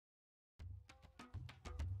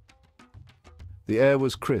The air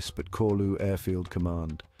was crisp at Çorlu Airfield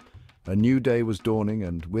Command. A new day was dawning,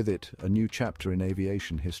 and with it, a new chapter in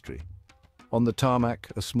aviation history. On the tarmac,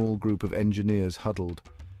 a small group of engineers huddled,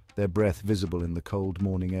 their breath visible in the cold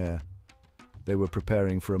morning air. They were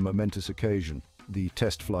preparing for a momentous occasion, the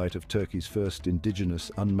test flight of Turkey's first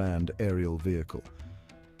indigenous unmanned aerial vehicle.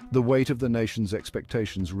 The weight of the nation's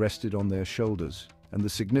expectations rested on their shoulders, and the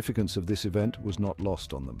significance of this event was not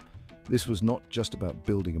lost on them. This was not just about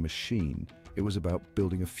building a machine. It was about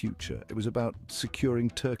building a future. It was about securing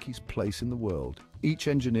Turkey's place in the world. Each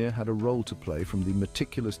engineer had a role to play, from the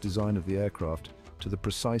meticulous design of the aircraft to the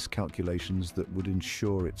precise calculations that would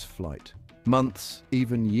ensure its flight. Months,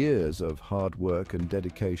 even years of hard work and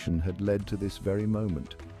dedication had led to this very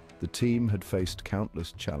moment. The team had faced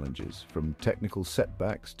countless challenges, from technical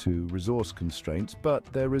setbacks to resource constraints, but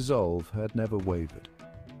their resolve had never wavered.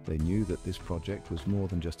 They knew that this project was more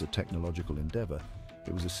than just a technological endeavor.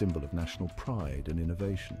 It was a symbol of national pride and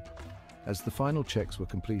innovation. As the final checks were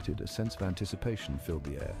completed, a sense of anticipation filled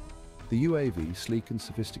the air. The UAV, sleek and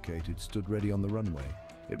sophisticated, stood ready on the runway.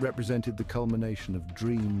 It represented the culmination of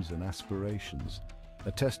dreams and aspirations,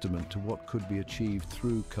 a testament to what could be achieved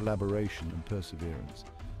through collaboration and perseverance.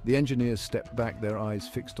 The engineers stepped back, their eyes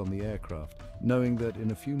fixed on the aircraft, knowing that in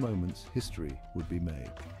a few moments history would be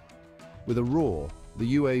made. With a roar,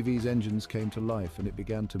 the UAV's engines came to life and it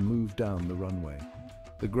began to move down the runway.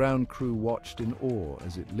 The ground crew watched in awe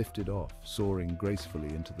as it lifted off, soaring gracefully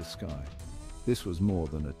into the sky. This was more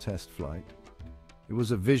than a test flight. It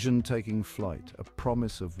was a vision taking flight, a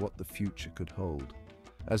promise of what the future could hold.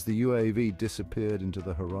 As the UAV disappeared into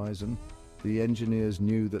the horizon, the engineers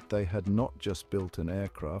knew that they had not just built an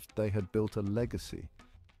aircraft, they had built a legacy.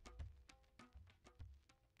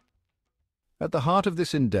 At the heart of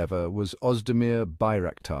this endeavor was Özdemir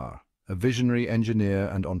Bayraktar, a visionary engineer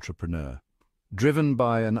and entrepreneur. Driven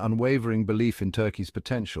by an unwavering belief in Turkey's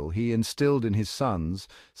potential, he instilled in his sons,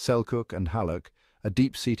 Selçuk and Haluk, a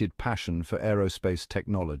deep-seated passion for aerospace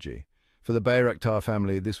technology. For the Bayraktar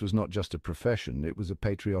family, this was not just a profession, it was a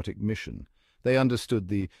patriotic mission. They understood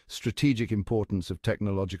the strategic importance of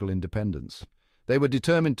technological independence. They were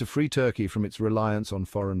determined to free Turkey from its reliance on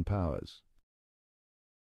foreign powers.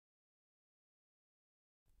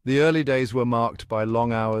 The early days were marked by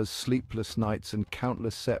long hours, sleepless nights, and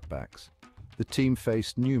countless setbacks. The team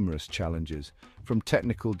faced numerous challenges, from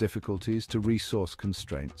technical difficulties to resource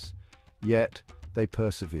constraints. Yet, they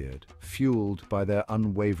persevered, fueled by their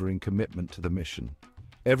unwavering commitment to the mission.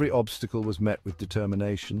 Every obstacle was met with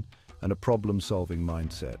determination and a problem-solving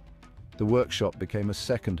mindset. The workshop became a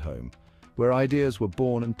second home, where ideas were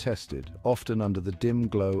born and tested, often under the dim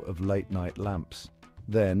glow of late-night lamps.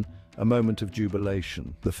 Then, a moment of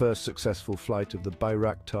jubilation, the first successful flight of the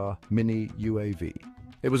Bayraktar Mini UAV.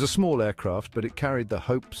 It was a small aircraft, but it carried the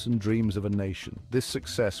hopes and dreams of a nation. This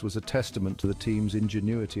success was a testament to the team's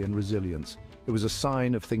ingenuity and resilience. It was a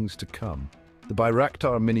sign of things to come. The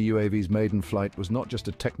Bayraktar Mini UAV's maiden flight was not just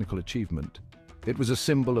a technical achievement. It was a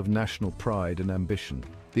symbol of national pride and ambition.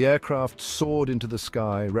 The aircraft soared into the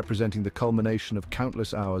sky, representing the culmination of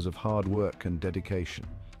countless hours of hard work and dedication.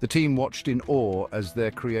 The team watched in awe as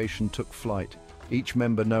their creation took flight, each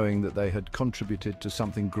member knowing that they had contributed to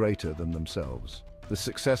something greater than themselves. The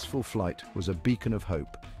successful flight was a beacon of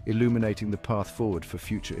hope, illuminating the path forward for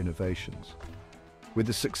future innovations. With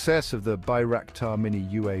the success of the Bayraktar Mini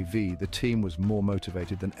UAV, the team was more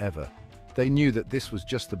motivated than ever. They knew that this was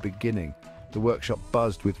just the beginning. The workshop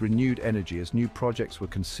buzzed with renewed energy as new projects were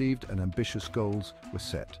conceived and ambitious goals were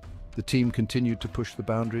set. The team continued to push the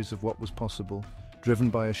boundaries of what was possible, driven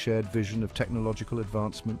by a shared vision of technological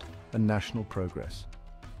advancement and national progress.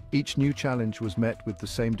 Each new challenge was met with the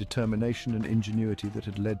same determination and ingenuity that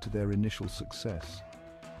had led to their initial success.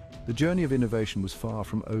 The journey of innovation was far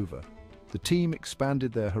from over. The team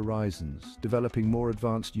expanded their horizons, developing more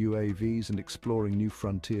advanced UAVs and exploring new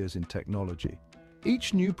frontiers in technology.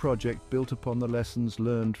 Each new project built upon the lessons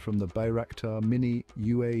learned from the Bayraktar Mini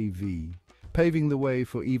UAV, paving the way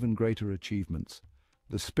for even greater achievements.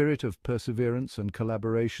 The spirit of perseverance and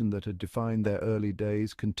collaboration that had defined their early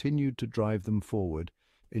days continued to drive them forward,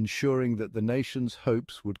 ensuring that the nation's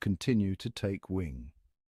hopes would continue to take wing.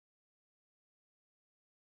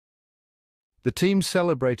 The team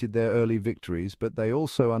celebrated their early victories, but they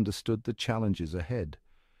also understood the challenges ahead.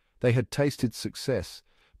 They had tasted success,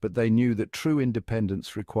 but they knew that true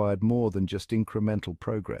independence required more than just incremental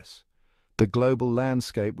progress. The global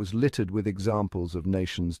landscape was littered with examples of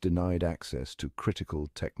nations denied access to critical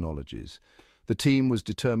technologies. The team was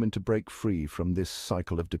determined to break free from this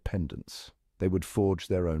cycle of dependence. They would forge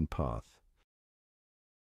their own path.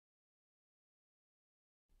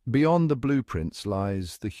 Beyond the blueprints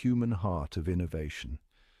lies the human heart of innovation.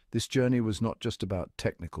 This journey was not just about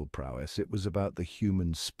technical prowess, it was about the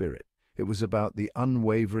human spirit. It was about the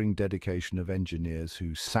unwavering dedication of engineers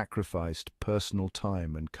who sacrificed personal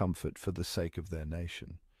time and comfort for the sake of their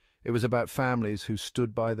nation. It was about families who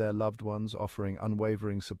stood by their loved ones, offering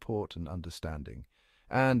unwavering support and understanding.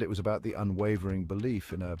 And it was about the unwavering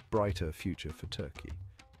belief in a brighter future for Turkey.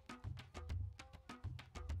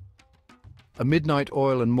 A midnight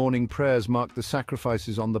oil and morning prayers marked the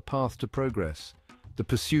sacrifices on the path to progress. The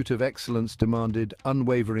pursuit of excellence demanded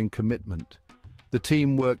unwavering commitment. The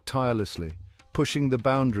team worked tirelessly, pushing the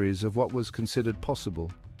boundaries of what was considered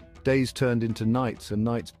possible. Days turned into nights and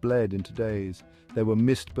nights bled into days. There were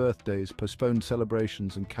missed birthdays, postponed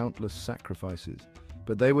celebrations, and countless sacrifices.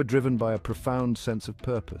 But they were driven by a profound sense of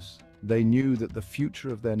purpose. They knew that the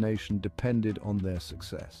future of their nation depended on their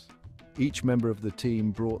success. Each member of the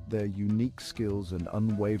team brought their unique skills and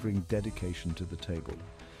unwavering dedication to the table.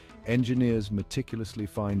 Engineers meticulously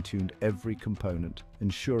fine-tuned every component,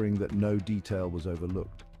 ensuring that no detail was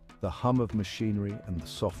overlooked. The hum of machinery and the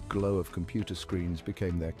soft glow of computer screens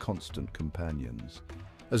became their constant companions.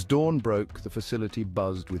 As dawn broke, the facility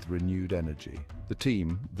buzzed with renewed energy. The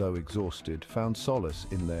team, though exhausted, found solace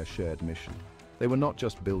in their shared mission. They were not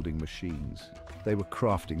just building machines, they were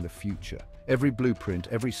crafting the future. Every blueprint,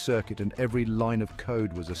 every circuit, and every line of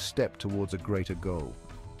code was a step towards a greater goal.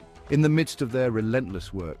 In the midst of their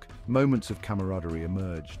relentless work, moments of camaraderie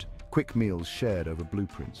emerged. Quick meals shared over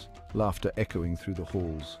blueprints, laughter echoing through the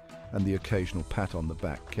halls, and the occasional pat on the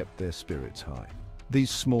back kept their spirits high. These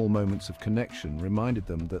small moments of connection reminded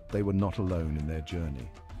them that they were not alone in their journey.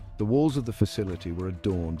 The walls of the facility were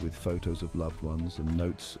adorned with photos of loved ones and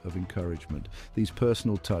notes of encouragement. These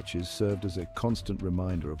personal touches served as a constant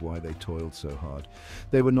reminder of why they toiled so hard.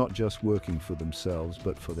 They were not just working for themselves,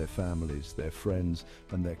 but for their families, their friends,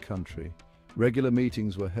 and their country. Regular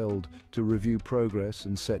meetings were held to review progress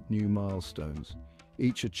and set new milestones.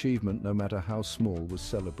 Each achievement, no matter how small, was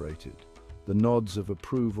celebrated. The nods of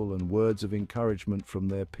approval and words of encouragement from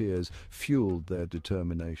their peers fueled their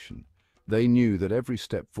determination. They knew that every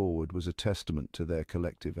step forward was a testament to their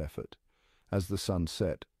collective effort. As the sun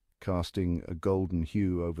set, casting a golden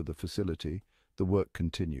hue over the facility, the work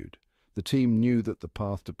continued. The team knew that the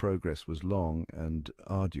path to progress was long and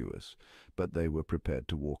arduous, but they were prepared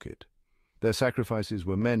to walk it. Their sacrifices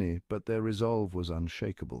were many, but their resolve was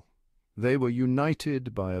unshakable. They were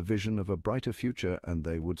united by a vision of a brighter future, and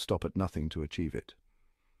they would stop at nothing to achieve it.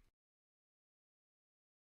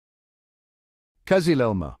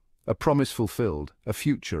 Kızılelma, a promise fulfilled, a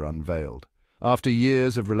future unveiled. After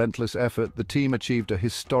years of relentless effort, the team achieved a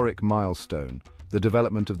historic milestone, the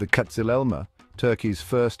development of the Kızılelma, Turkey's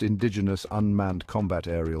first indigenous unmanned combat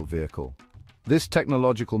aerial vehicle. This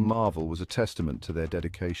technological marvel was a testament to their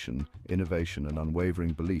dedication, innovation, and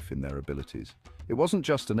unwavering belief in their abilities. It wasn't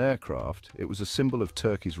just an aircraft, it was a symbol of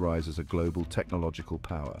Turkey's rise as a global technological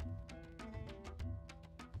power.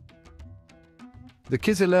 The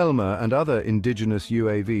Kızılelma and other indigenous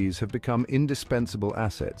UAVs have become indispensable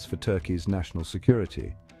assets for Turkey's national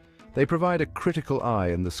security. They provide a critical eye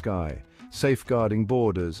in the sky, safeguarding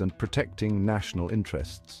borders and protecting national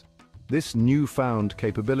interests. This newfound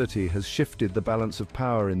capability has shifted the balance of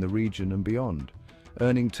power in the region and beyond,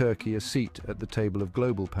 earning Turkey a seat at the table of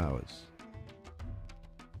global powers.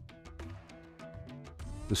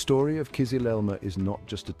 The story of Kızılelma is not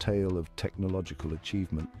just a tale of technological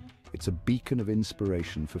achievement, it's a beacon of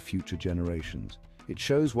inspiration for future generations. It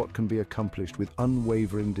shows what can be accomplished with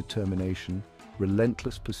unwavering determination,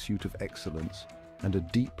 relentless pursuit of excellence, and a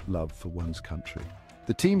deep love for one's country.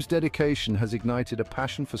 The team's dedication has ignited a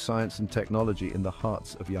passion for science and technology in the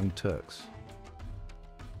hearts of young Turks.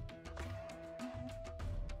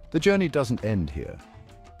 The journey doesn't end here.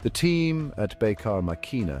 The team at Bayraktar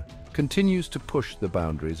Mini continues to push the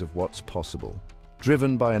boundaries of what's possible,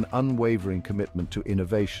 driven by an unwavering commitment to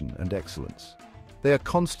innovation and excellence. They are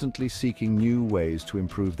constantly seeking new ways to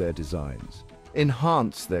improve their designs,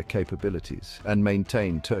 enhance their capabilities, and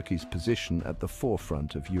maintain Turkey's position at the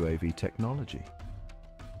forefront of UAV technology.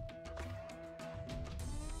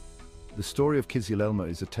 The story of Kızılelma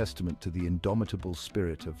is a testament to the indomitable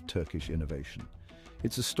spirit of Turkish innovation.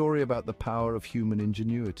 It's a story about the power of human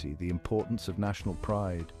ingenuity, the importance of national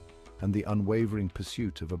pride, and the unwavering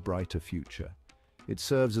pursuit of a brighter future. It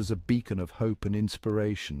serves as a beacon of hope and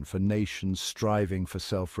inspiration for nations striving for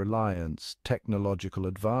self-reliance, technological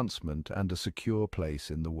advancement, and a secure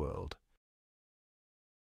place in the world.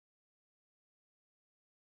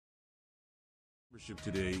 Membership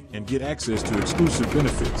today and get access to exclusive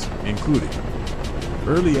benefits, including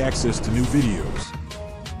early access to new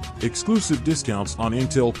videos, exclusive discounts on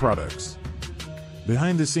Intel products,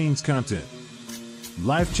 behind-the-scenes content,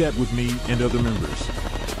 live chat with me and other members.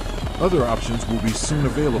 Other options will be soon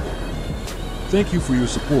available. Thank you for your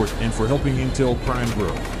support and for helping Intel Prime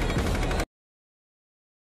grow.